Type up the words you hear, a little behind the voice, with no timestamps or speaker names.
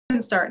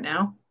Start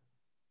now.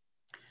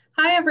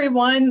 Hi,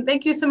 everyone.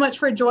 Thank you so much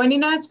for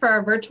joining us for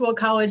our virtual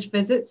college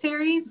visit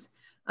series.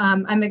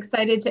 I'm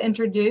excited to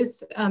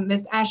introduce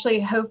Ms.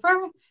 Ashley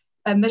Hoefer,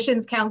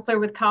 admissions counselor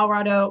with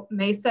Colorado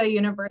Mesa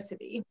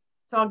University.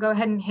 So I'll go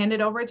ahead and hand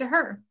it over to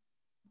her.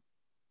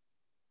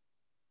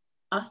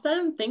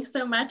 Awesome. Thanks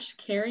so much,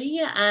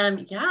 Carrie.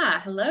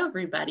 Hello,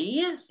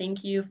 everybody.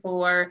 Thank you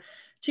for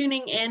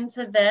tuning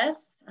into this.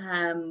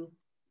 I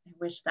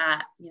wish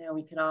that,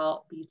 we could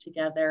all be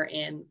together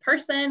in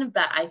person,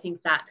 but I think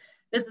that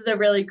this is a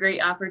really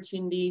great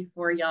opportunity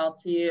for y'all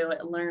to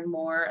learn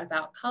more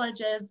about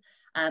colleges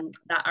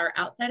that are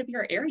outside of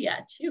your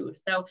area too.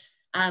 So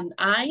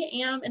I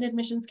am an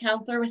admissions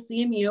counselor with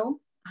CMU.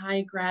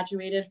 I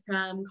graduated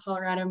from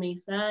Colorado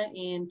Mesa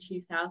in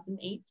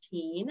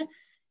 2018.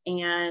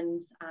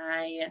 And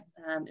I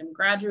am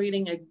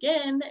graduating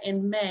again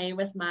in May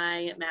with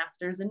my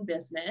master's in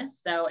business.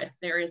 So if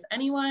there is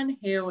anyone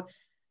who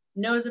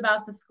knows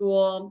about the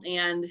school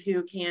and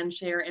who can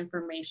share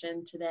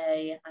information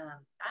today,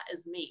 that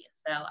is me.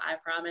 So I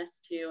promise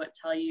to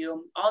tell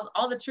you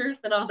all the truth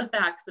and all the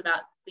facts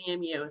about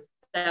CMU.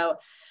 So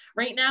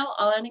right now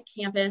on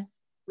campus,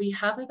 we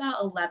have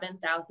about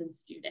 11,000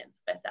 students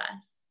with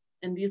us.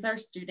 And these are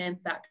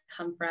students that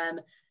come from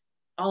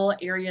all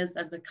areas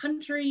of the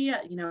country,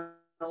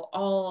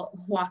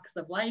 all walks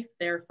of life.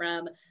 They're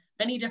from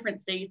many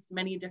different states,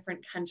 many different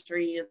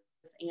countries,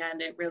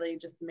 and it really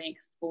just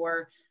makes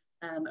for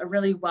a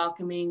really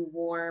welcoming,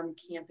 warm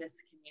campus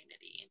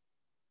community.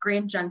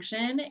 Grand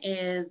Junction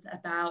is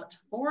about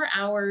 4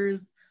 hours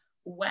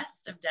west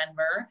of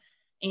Denver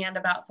and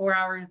about 4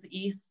 hours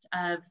east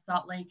of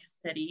Salt Lake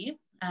City.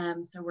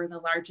 So we're the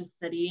largest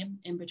city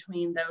in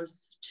between those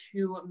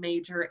two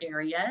major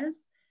areas.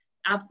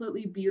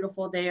 Absolutely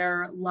beautiful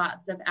there,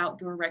 lots of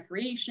outdoor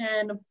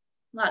recreation,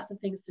 lots of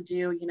things to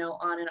do,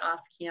 on and off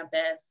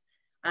campus.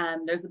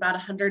 There's about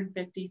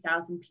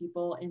 150,000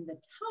 people in the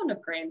town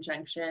of Grand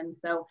Junction.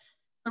 So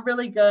a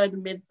really good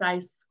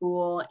mid-sized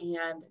school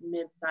and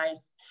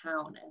mid-sized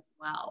town as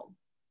well.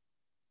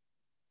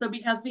 So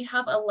because we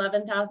have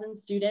 11,000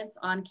 students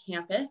on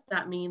campus,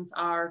 that means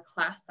our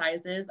class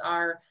sizes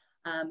are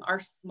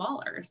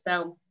smaller.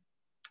 So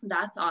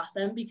that's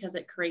awesome because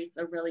it creates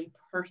a really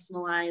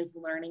personalized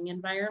learning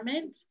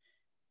environment.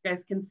 You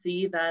guys can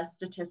see the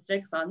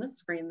statistics on the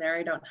screen there.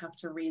 I don't have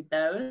to read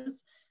those.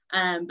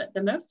 But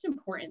the most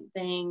important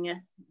thing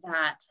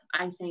that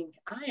I think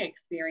I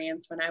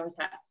experienced when I was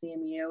at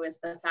CMU is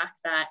the fact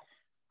that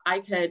I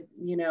could,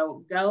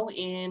 go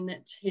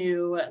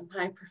into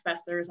my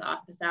professor's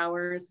office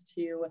hours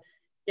to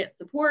get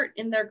support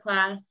in their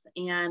class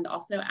and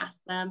also ask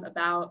them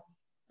about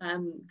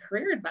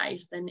career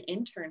advice and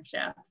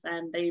internships.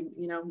 And they,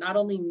 not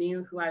only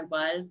knew who I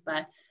was,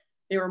 but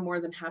they were more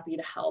than happy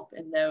to help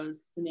in those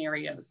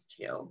scenarios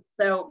too.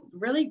 So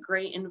really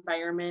great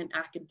environment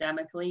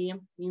academically.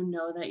 You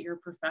know that your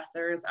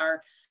professors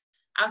are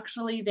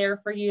actually there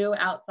for you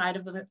outside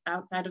of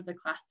the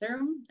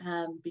classroom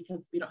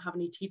because we don't have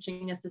any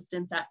teaching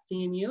assistants at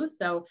CMU.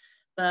 So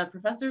the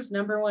professor's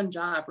number one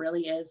job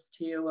really is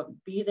to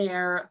be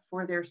there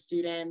for their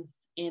students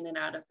in and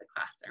out of the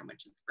classroom,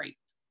 which is great.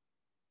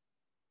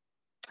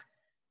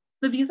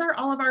 So these are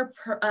all of our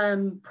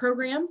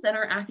programs and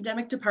our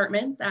academic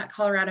departments at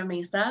Colorado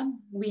Mesa.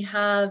 We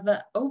have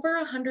over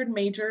 100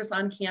 majors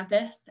on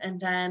campus, and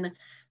then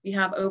we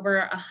have over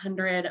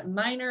 100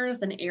 minors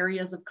and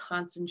areas of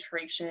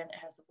concentration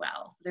as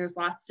well. So there's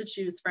lots to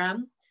choose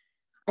from.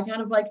 I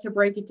kind of like to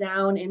break it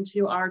down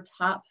into our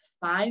top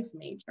 5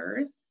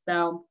 majors.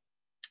 So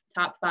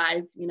top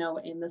 5,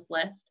 in this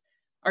list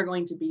are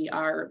going to be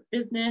our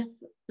business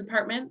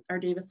department, our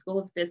Davis School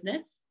of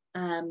Business,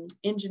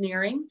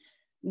 engineering,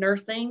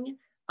 nursing,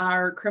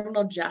 our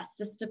criminal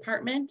justice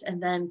department,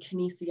 and then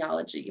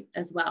kinesiology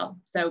as well.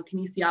 So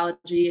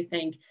kinesiology, I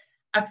think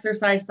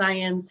exercise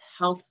science,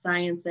 health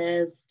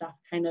sciences, stuff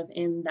kind of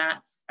in that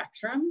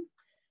spectrum.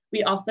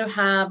 We also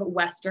have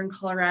Western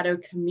Colorado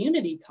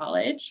Community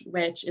College,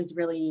 which is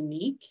really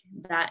unique.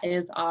 That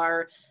is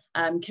our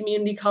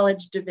community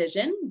college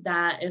division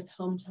that is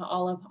home to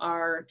all of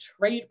our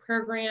trade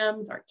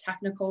programs, our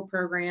technical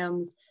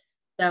programs.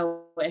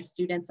 So if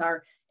students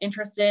are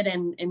interested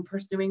in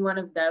pursuing one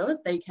of those,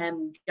 they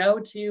can go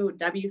to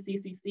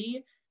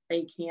WCCC.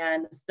 They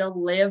can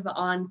still live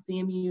on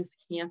CMU's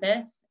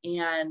campus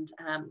and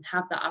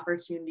have the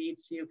opportunity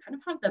to kind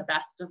of have the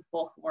best of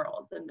both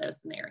worlds in those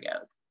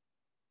scenarios.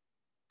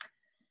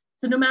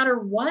 So no matter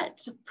what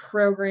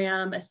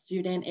program a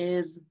student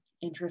is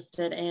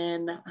interested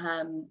in,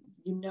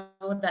 you know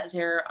that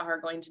there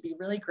are going to be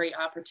really great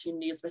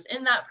opportunities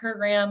within that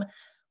program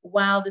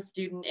while the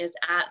student is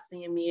at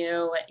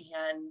CMU,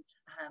 and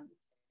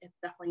it's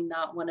definitely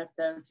not one of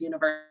those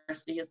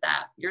universities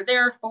that you're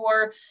there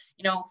for,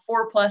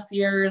 4+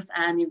 years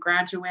and you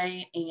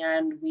graduate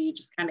and we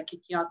just kind of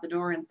kick you out the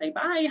door and say,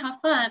 bye, have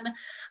fun.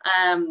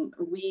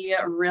 We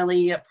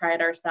really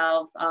pride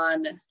ourselves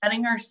on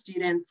setting our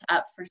students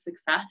up for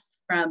success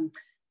from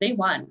day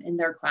one in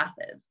their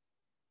classes.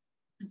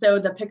 So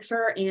the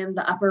picture in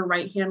the upper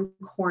right-hand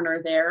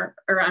corner there,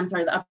 or I'm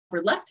sorry, the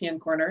upper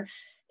left-hand corner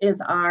is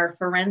our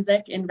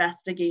forensic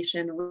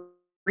investigation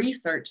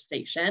research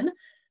station.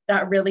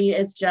 That really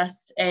is just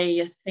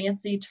a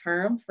fancy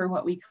term for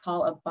what we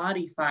call a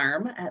body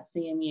farm at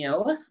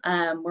CMU.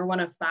 We're one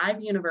of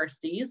 5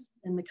 universities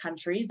in the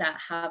country that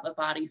have a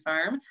body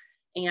farm,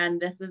 and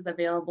this is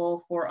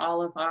available for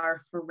all of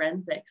our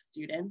forensic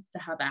students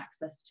to have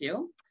access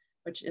to,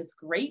 which is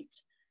great.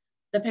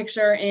 The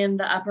picture in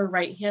the upper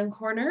right-hand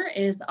corner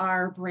is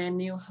our brand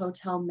new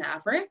Hotel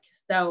Maverick.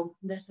 So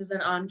this is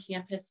an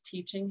on-campus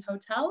teaching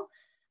hotel.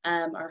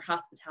 Our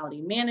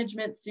hospitality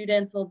management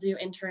students will do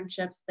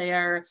internships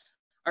there.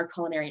 Our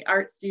culinary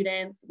arts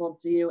students will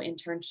do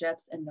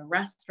internships in the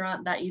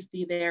restaurant that you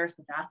see there.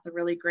 So that's a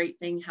really great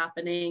thing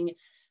happening.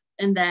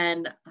 And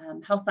then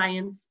health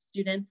science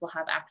students will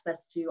have access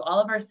to all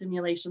of our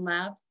simulation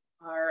labs,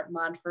 our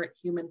Monfort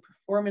Human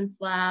Performance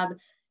Lab,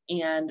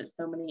 and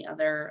so many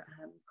other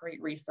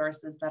great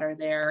resources that are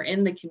there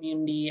in the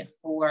community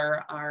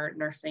for our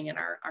nursing and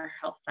our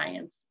health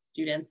science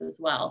students as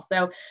well.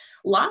 So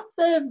lots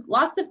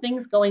of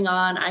things going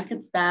on. I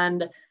could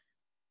spend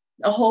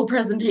a whole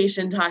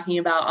presentation talking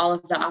about all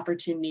of the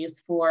opportunities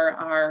for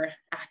our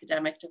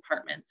academic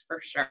departments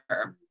for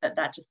sure, but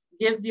that just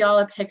gives you all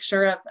a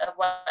picture of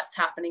what's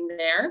happening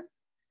there.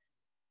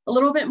 A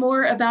little bit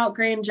more about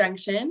Grand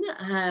Junction,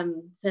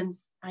 since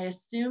I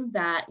assume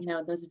that,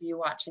 those of you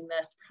watching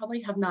this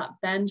probably have not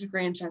been to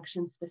Grand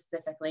Junction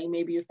specifically.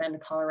 Maybe you've been to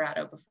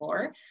Colorado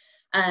before.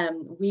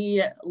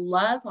 We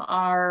love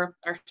our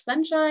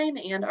sunshine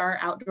and our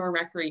outdoor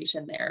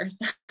recreation there.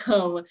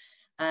 So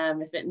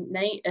if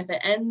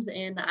it ends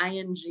in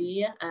ing,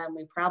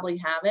 we probably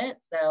have it.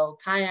 So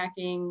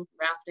kayaking,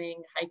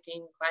 rafting,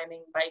 hiking,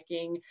 climbing,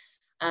 biking.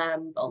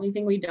 The only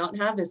thing we don't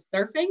have is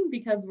surfing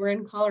because we're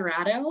in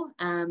Colorado,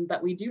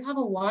 but we do have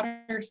a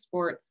water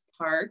sports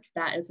park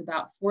that is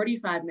about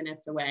 45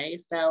 minutes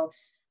away. So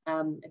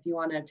if you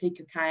want to take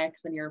your kayaks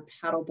and your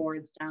paddle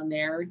boards down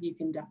there, you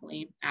can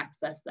definitely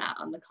access that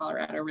on the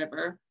Colorado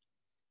River.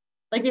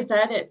 Like I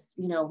said, it's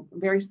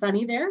very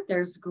sunny there.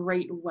 There's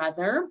great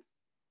weather,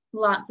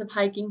 lots of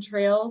hiking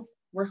trails.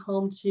 We're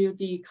home to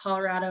the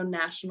Colorado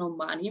National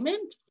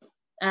Monument.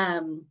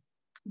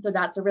 So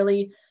that's a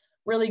really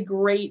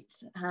great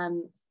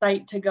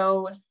site to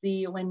go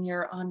see when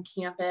you're on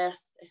campus.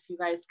 If you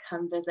guys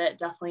come visit,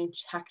 definitely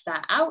check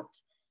that out.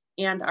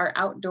 And our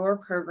outdoor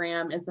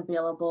program is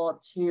available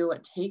to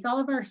take all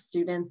of our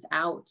students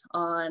out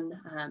on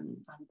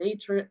day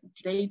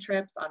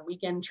trips, on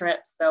weekend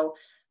trips. So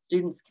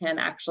students can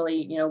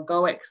actually,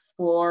 go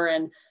explore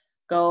and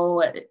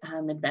go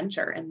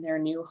adventure in their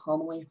new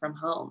home away from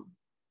home.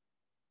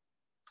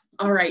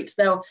 All right,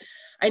 so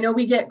I know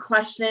we get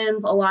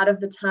questions a lot of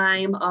the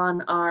time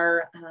on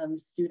our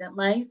student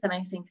life, and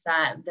I think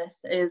that this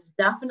is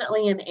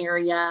definitely an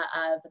area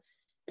of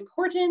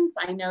importance.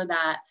 I know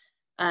that,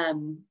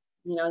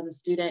 as a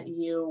student,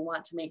 you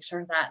want to make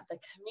sure that the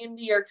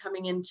community you're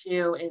coming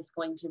into is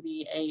going to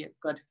be a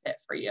good fit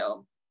for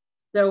you.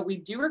 So we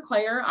do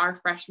require our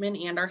freshmen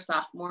and our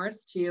sophomores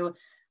to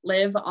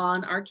live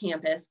on our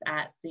campus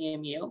at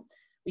CMU.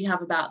 We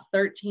have about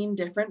 13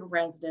 different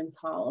residence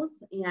halls,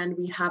 and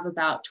we have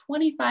about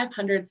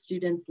 2,500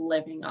 students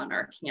living on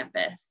our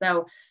campus.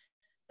 So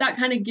that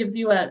kind of gives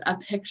you a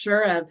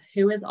picture of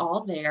who is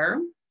all there.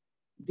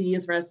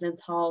 These residence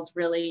halls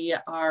really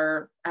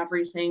are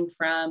everything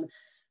from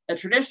the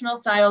traditional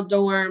style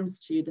dorms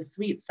to the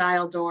suite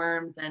style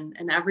dorms and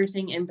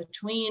everything in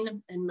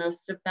between. And most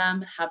of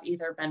them have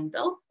either been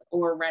built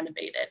or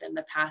renovated in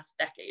the past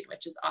decade,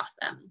 which is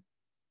awesome.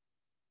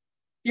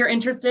 If you're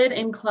interested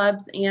in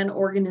clubs and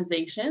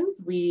organizations,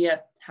 we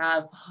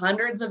have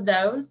hundreds of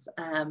those,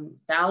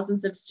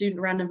 thousands of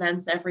student-run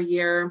events every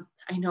year.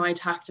 I know I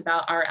talked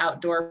about our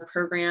outdoor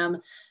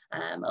program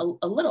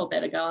a little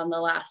bit ago on the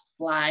last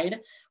slide.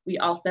 We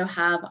also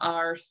have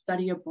our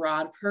study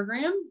abroad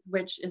program,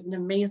 which is an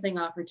amazing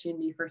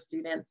opportunity for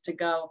students to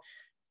go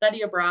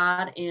study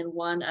abroad in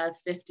one of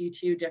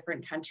 52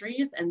 different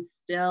countries and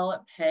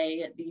still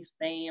pay the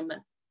same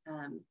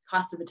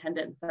cost of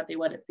attendance that they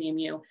would at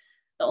CMU.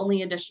 The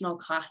only additional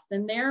cost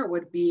in there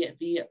would be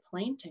the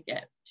plane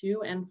ticket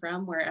to and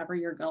from wherever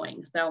you're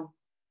going. So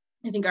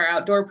I think our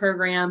outdoor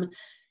program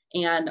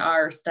and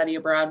our study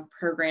abroad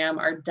program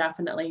are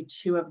definitely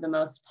two of the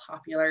most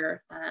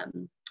popular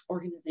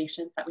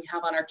organizations that we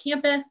have on our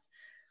campus.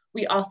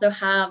 We also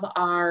have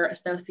our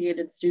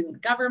Associated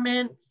Student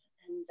Government,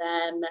 and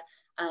then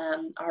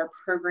our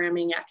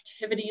Programming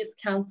Activities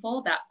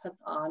Council that puts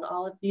on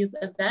all of these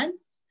events.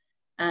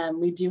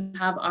 We do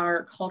have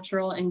our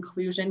Cultural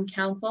Inclusion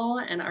Council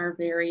and our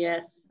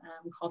various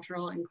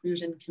cultural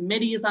inclusion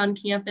committees on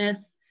campus.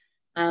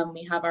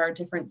 We have our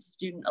different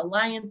student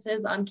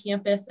alliances on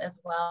campus as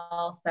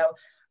well. So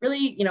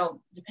really,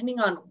 depending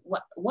on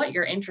what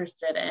you're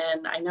interested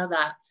in, I know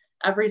that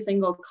every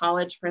single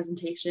college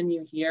presentation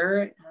you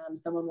hear,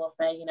 someone will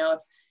say, if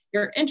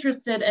you're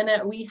interested in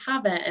it, we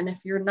have it. And if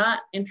you're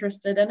not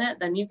interested in it,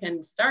 then you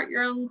can start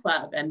your own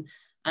club. And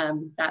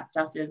that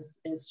stuff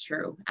is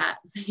true at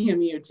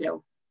CMU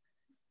too.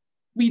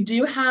 We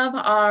do have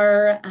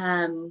our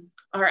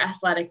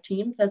athletic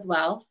teams as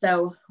well.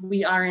 So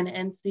we are an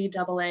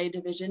NCAA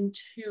Division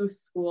II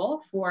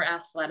school for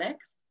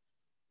athletics.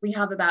 We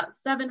have about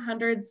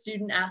 700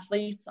 student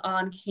athletes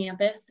on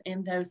campus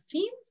in those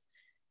teams.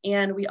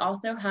 And we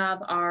also have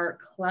our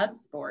club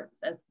sports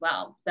as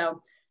well.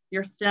 So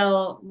you're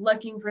still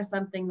looking for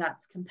something that's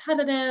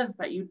competitive,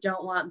 but you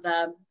don't want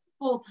the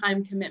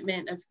full-time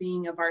commitment of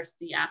being a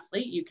varsity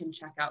athlete, you can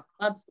check out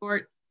club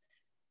sports.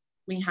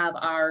 We have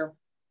our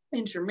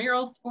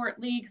intramural sport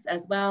leagues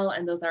as well,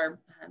 and those are,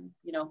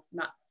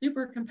 not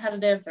super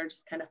competitive. They're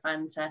just kind of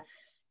fun to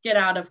get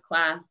out of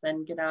class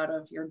and get out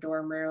of your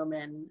dorm room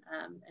and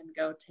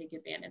go take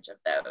advantage of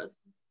those.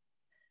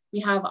 We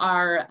have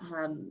our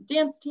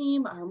dance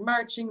team, our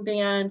marching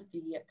band,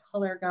 the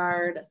color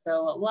guard.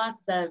 So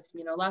lots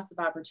of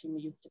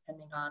opportunities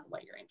depending on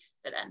what you're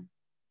interested in.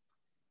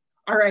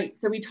 All right,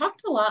 so we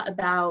talked a lot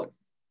about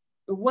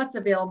what's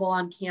available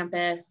on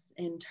campus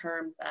in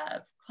terms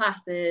of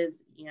classes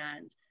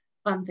and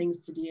fun things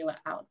to do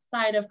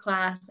outside of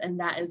class, and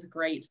that is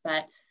great,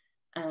 but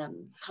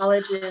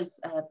college is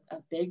a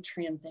big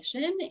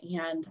transition,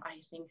 and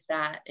I think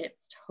that it's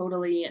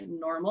totally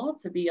normal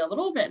to be a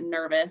little bit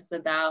nervous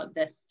about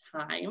this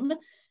time.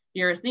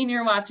 You're a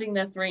senior watching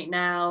this right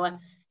now,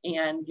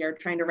 and you're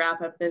trying to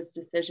wrap up those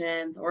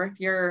decisions, or if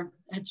you're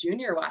a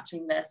junior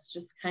watching this,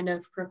 just kind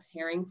of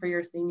preparing for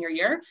your senior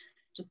year,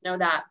 just know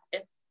that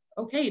it's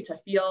okay to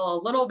feel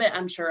a little bit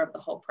unsure of the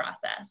whole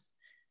process.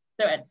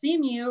 So at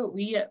CMU,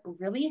 we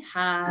really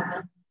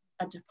have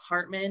a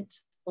department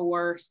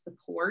for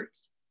support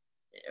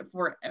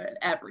for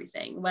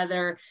everything,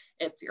 whether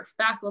it's your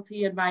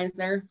faculty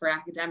advisor for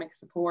academic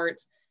support,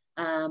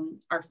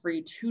 our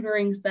free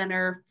tutoring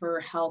center for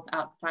help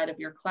outside of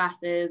your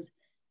classes.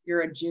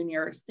 You're a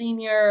junior or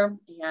senior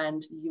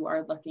and you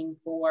are looking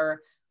for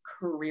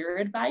career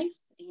advice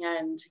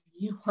and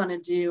you want to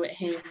do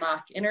a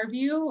mock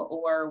interview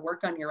or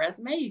work on your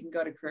resume, you can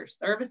go to career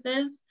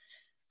services.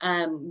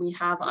 We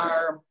have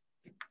our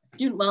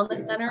student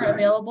wellness center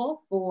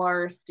available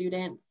for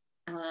students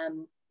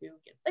who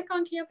get sick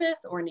on campus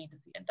or need to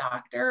see a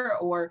doctor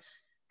or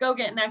go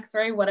get an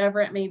x-ray,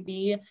 whatever it may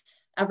be.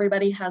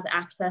 Everybody has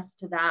access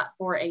to that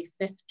for a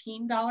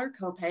 $15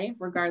 copay,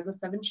 regardless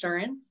of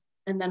insurance.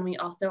 And then we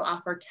also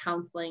offer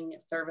counseling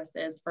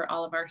services for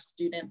all of our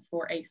students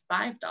for a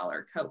 $5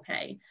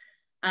 copay.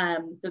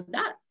 So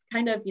that's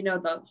kind of,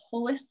 the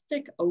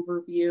holistic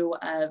overview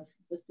of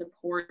the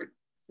support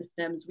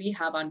systems we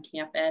have on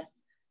campus.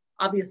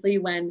 Obviously,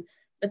 when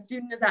a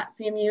student is at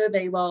CMU,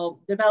 they will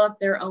develop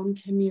their own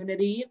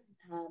community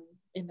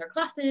in their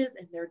classes,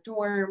 in their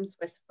dorms,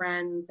 with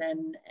friends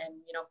and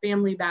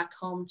family back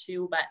home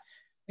too. But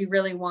we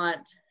really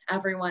want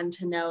everyone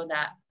to know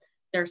that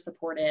they're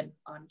supported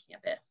on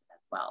campus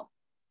as well.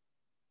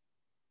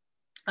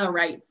 All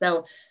right,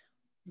 so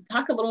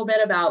talk a little bit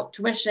about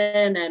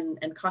tuition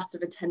and cost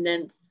of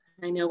attendance.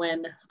 I know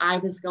when I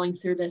was going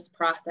through this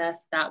process,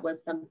 that was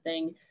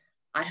something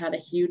I had a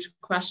huge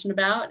question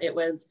about. It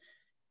was,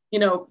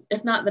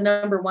 if not the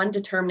number one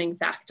determining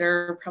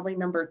factor, probably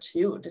number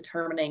two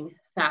determining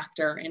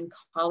factor in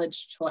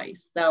college choice.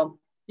 So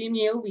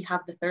CMU, we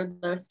have the third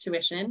lowest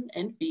tuition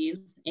and fees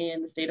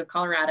in the state of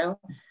Colorado.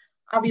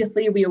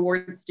 Obviously, we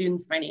award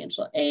students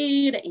financial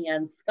aid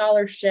and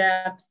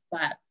scholarships,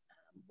 but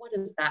what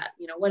is that?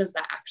 What does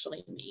that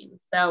actually mean?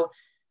 So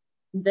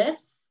this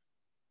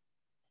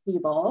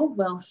table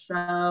will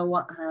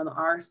show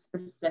our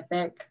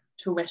specific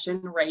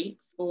tuition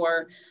rates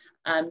for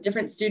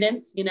different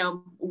students,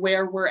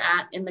 where we're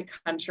at in the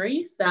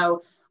country.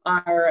 So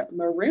our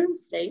maroon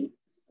states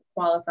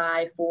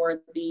qualify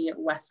for the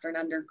Western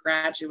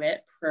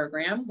Undergraduate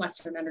Program,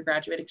 Western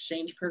Undergraduate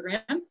Exchange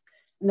Program.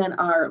 And then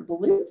our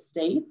blue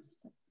states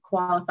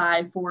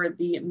qualify for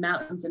the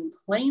Mountains and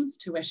Plains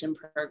Tuition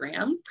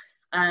Program.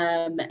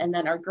 And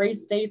then our gray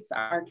states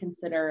are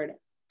considered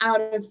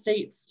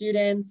out-of-state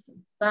students,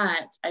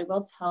 but I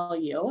will tell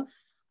you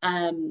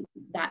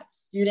that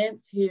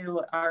students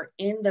who are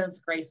in those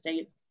gray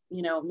states,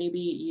 maybe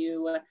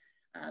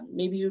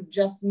you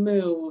just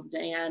moved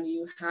and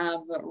you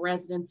have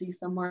residency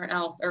somewhere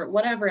else or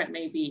whatever it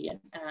may be.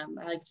 I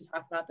like to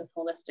talk about this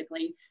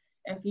holistically.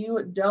 If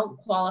you don't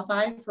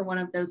qualify for one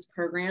of those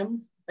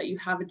programs, but you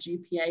have a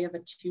GPA of a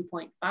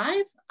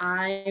 2.5,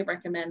 I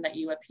recommend that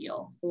you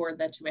appeal for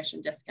the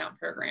tuition discount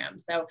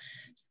program. So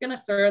just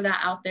gonna throw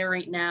that out there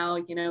right now.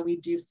 We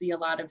do see a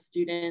lot of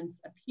students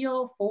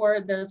appeal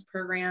for those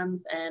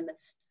programs and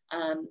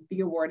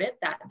be awarded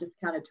that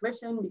discounted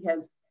tuition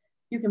because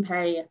you can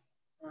pay,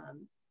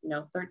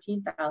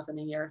 $13,000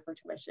 a year for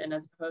tuition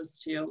as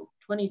opposed to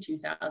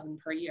 $22,000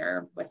 per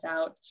year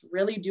without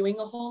really doing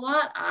a whole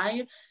lot.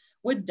 I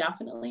would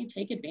definitely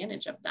take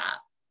advantage of that.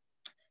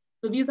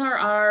 So these are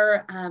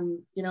our,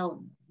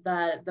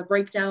 the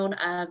breakdown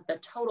of the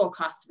total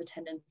cost of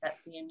attendance at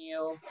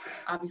CMU.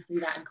 Obviously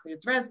that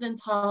includes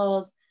residence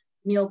halls,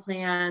 meal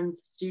plans,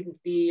 student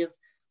fees.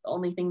 The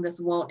only thing this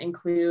won't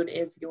include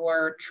is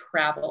your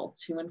travel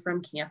to and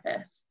from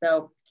campus.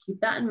 So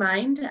keep that in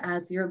mind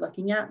as you're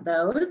looking at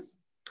those.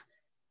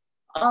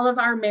 All of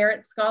our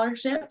merit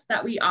scholarships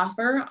that we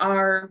offer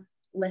are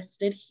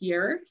listed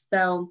here.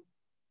 So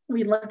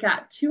we look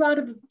at two out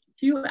of the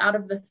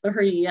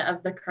three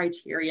of the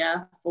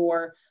criteria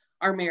for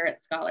our merit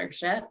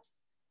scholarships.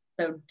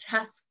 So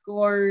test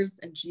scores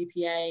and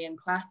GPA and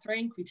class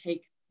rank, we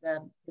take the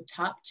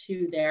top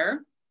two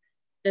there.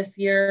 This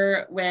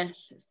year with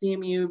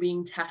CMU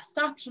being test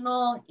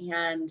optional,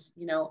 and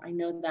I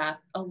know that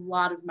a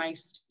lot of my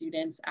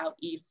students out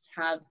east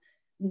have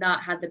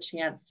not had the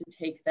chance to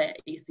take the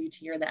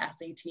ACT or the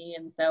SAT,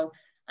 and so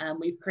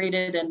we've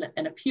created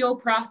an appeal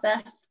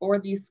process for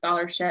these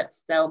scholarships.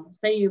 So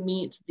say you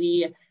meet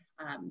the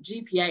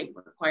GPA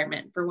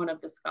requirement for one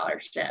of the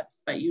scholarships,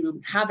 but you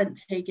haven't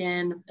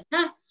taken a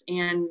test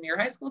and your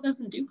high school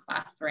doesn't do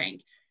class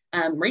rank.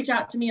 Reach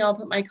out to me. I'll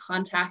put my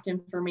contact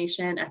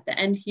information at the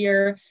end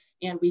here,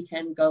 and we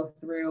can go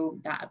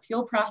through that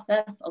appeal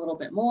process a little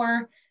bit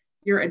more.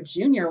 You're a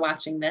junior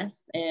watching this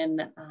in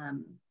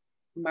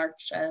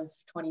March of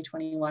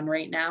 2021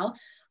 right now.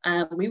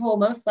 We will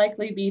most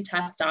likely be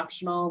test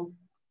optional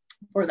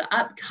for the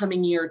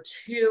upcoming year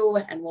too,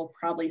 and we'll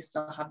probably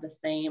still have the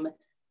same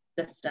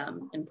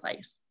system in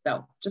place.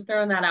 So just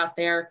throwing that out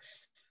there.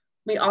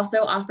 We also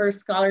offer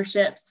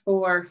scholarships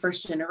for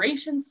first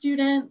generation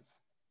students.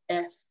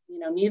 If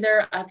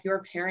neither of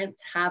your parents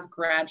have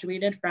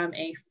graduated from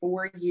a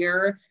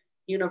 4-year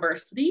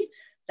university,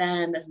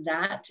 then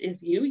that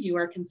is you. You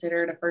are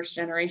considered a first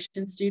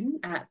generation student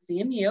at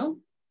CMU.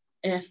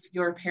 If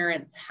your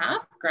parents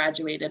have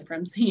graduated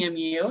from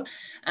CMU,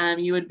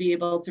 you would be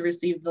able to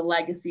receive the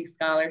Legacy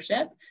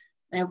Scholarship.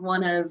 I have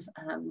one of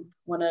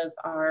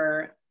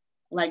our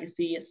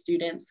Legacy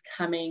students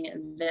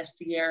coming this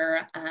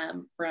year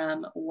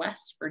from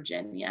West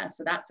Virginia,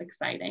 so that's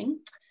exciting.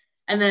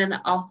 And then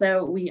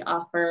also we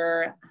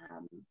offer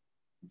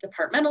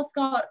departmental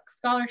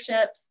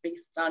scholarships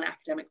based on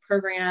academic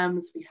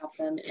programs. We have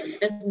them in the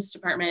business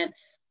department,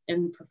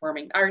 in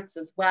performing arts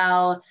as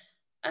well.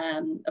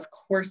 Of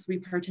course, we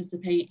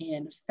participate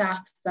in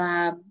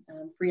FAFSA,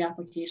 free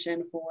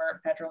application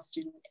for federal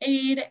student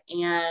aid,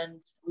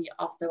 and we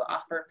also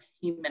offer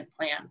payment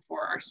plans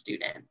for our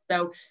students.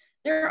 So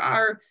there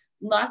are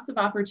lots of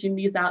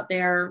opportunities out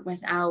there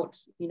without,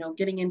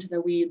 getting into the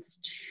weeds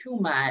too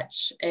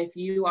much. If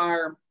you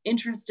are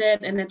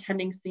interested in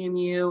attending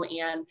CMU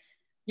and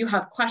you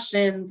have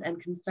questions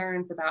and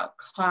concerns about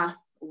costs,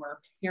 or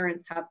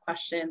parents have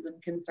questions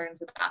and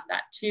concerns about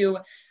that too,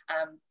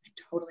 I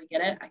totally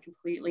get it. I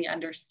completely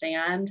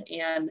understand,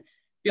 and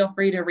feel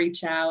free to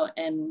reach out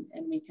and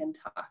we can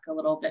talk a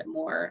little bit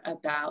more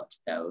about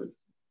those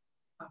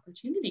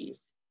opportunities.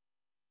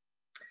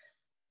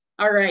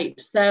 All right,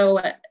 so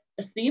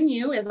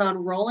CMU is on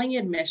rolling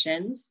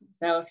admissions.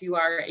 So if you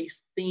are a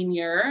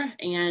senior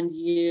and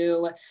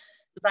you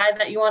decide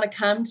that you want to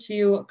come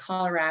to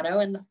Colorado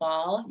in the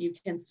fall, you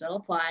can still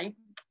apply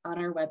on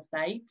our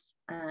website,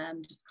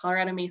 just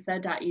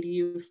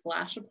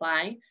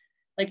coloradomesa.edu/apply.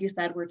 Like you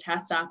said, we're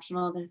test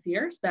optional this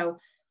year. So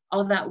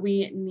all that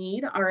we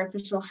need are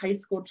official high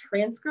school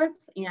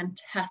transcripts and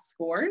test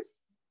scores.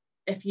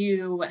 If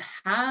you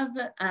have,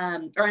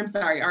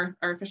 our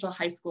official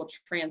high school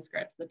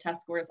transcripts, the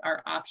test scores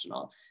are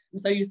optional. I'm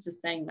so used to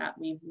saying that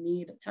we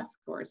need test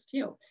scores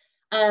too.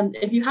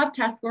 If you have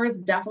test scores,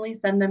 definitely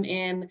send them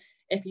in.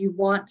 If you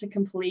want to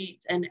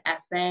complete an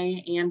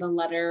essay and a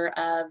letter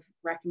of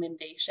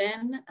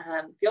recommendation,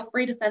 feel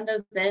free to send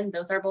those in.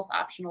 Those are both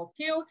optional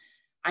too.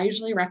 I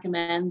usually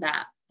recommend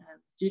that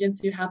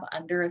students who have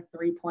under a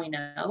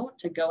 3.0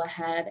 to go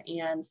ahead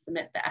and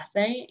submit the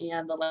essay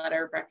and the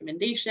letter of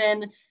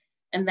recommendation.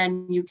 And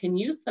then you can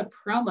use the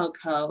promo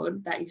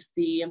code that you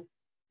see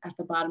at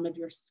the bottom of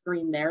your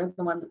screen there,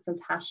 the one that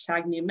says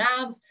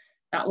 #NewMavs,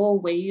 that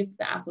will waive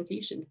the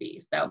application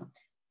fee. So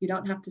you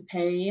don't have to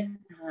pay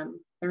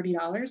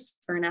 $30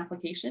 for an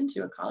application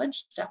to a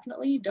college.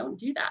 Definitely don't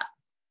do that.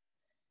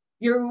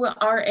 You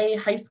are a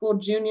high school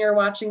junior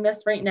watching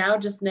this right now,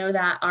 just know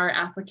that our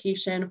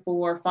application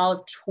for fall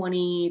of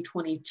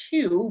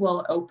 2022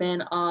 will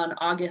open on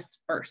August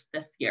 1st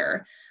this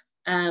year.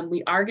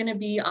 We are going to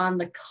be on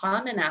the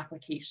common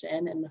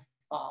application in the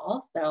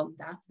fall, so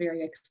that's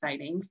very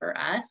exciting for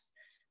us.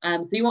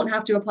 So you won't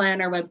have to apply on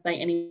our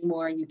website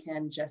anymore. You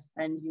can just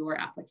send your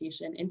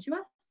application into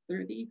us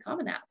through the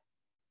common app.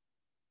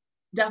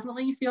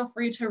 Definitely feel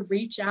free to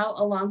reach out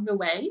along the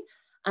way.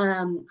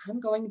 I'm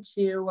going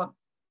to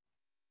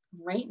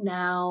right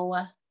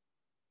now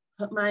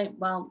put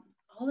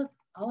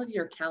all of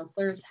your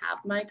counselors have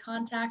my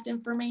contact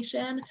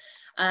information.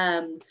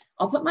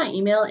 I'll put my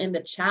email in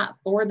the chat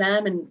for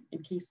them in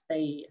case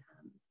they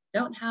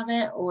don't have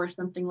it or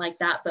something like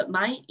that. But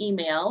my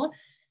email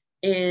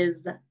is,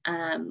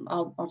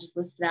 I'll just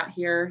list it out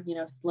here,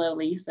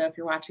 slowly. So if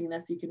you're watching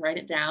this, you can write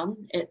it down.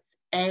 It's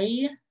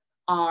ARHOEFER,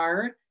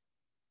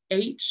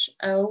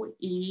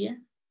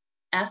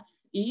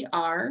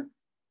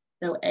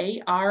 so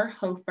AR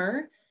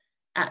Hoefer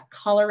at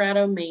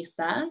Colorado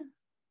Mesa,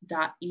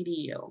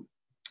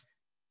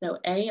 So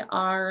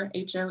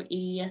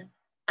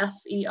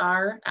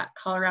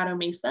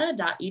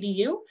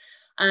arhoefer@coloradomesa.edu.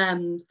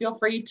 Feel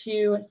free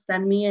to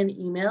send me an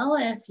email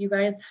if you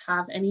guys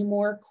have any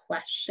more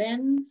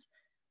questions.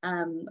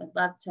 I'd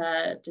love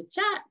to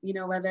chat,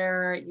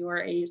 whether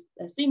you're a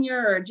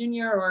senior or a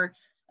junior or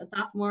a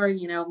sophomore,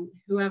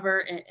 whoever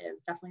it is,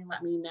 definitely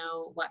let me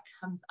know what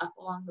comes up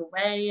along the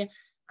way.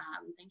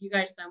 Thank you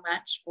guys so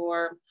much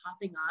for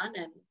hopping on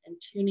and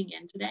tuning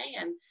in today.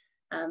 And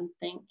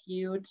thank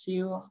you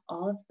to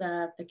all of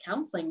the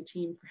counseling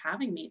team for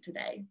having me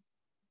today.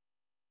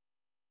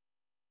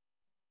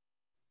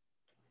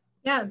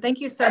 Yeah, thank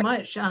you so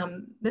much.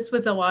 This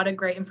was a lot of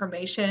great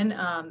information.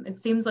 It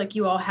seems like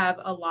you all have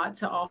a lot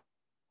to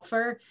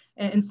offer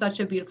in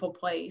such a beautiful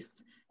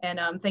place.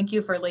 And thank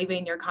you for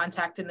leaving your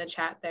contact in the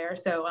chat there.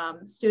 So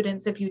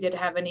students, if you did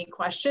have any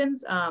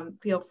questions,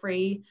 feel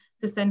free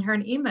to send her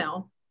an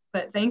email.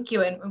 But thank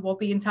you, and we'll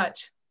be in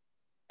touch.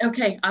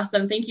 Okay,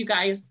 awesome. Thank you,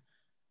 guys.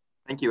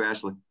 Thank you,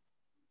 Ashley.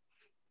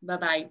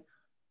 Bye-bye.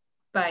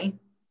 Bye.